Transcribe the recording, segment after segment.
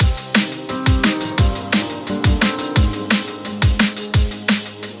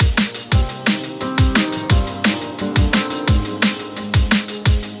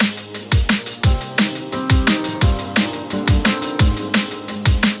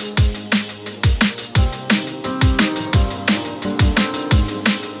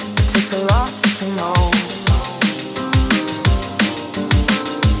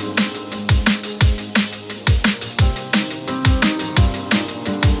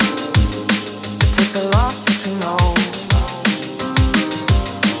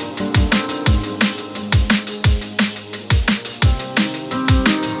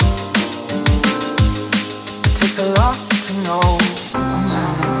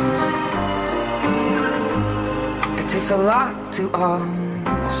takes a lot to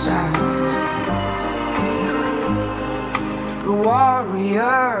understand. The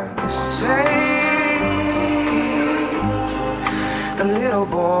warrior, the sage, the little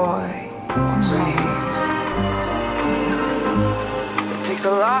boy on stage. It takes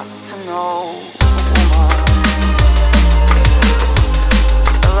a lot to know a woman,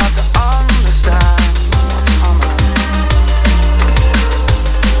 a lot to understand what's coming.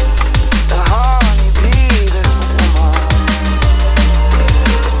 The honeybee, little woman,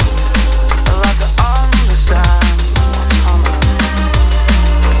 a lot to understand what's coming.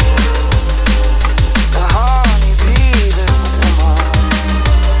 The honeybee, little woman,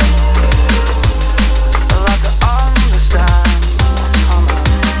 a lot to understand what's coming.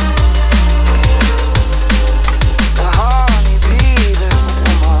 The honeybee, little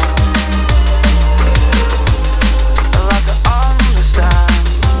woman, a lot to understand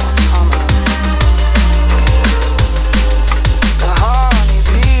what's coming. The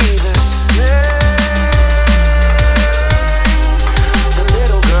honeybee, the the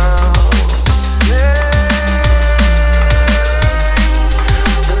little girl, the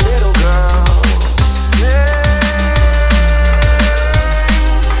little girl, the little girl,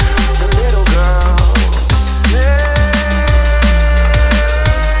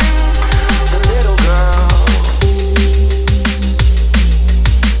 the little girl.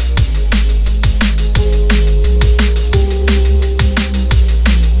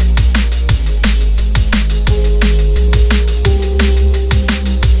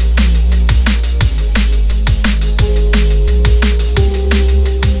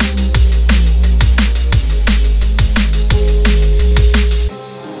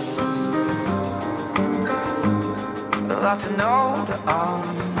 A lot to know, to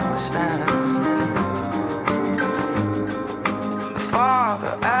understand. The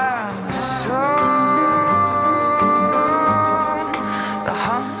Father and the Son, the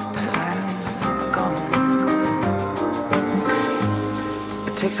hunter and the gun.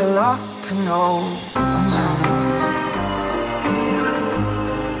 It takes a lot to know a man.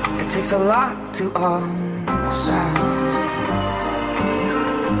 It takes a lot to understand.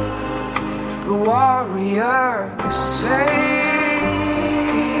 The warrior, the sage,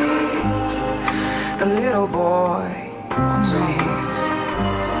 the little boy on stage.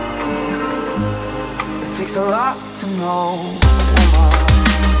 It takes a lot to know a woman,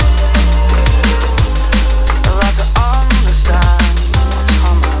 a lot to understand.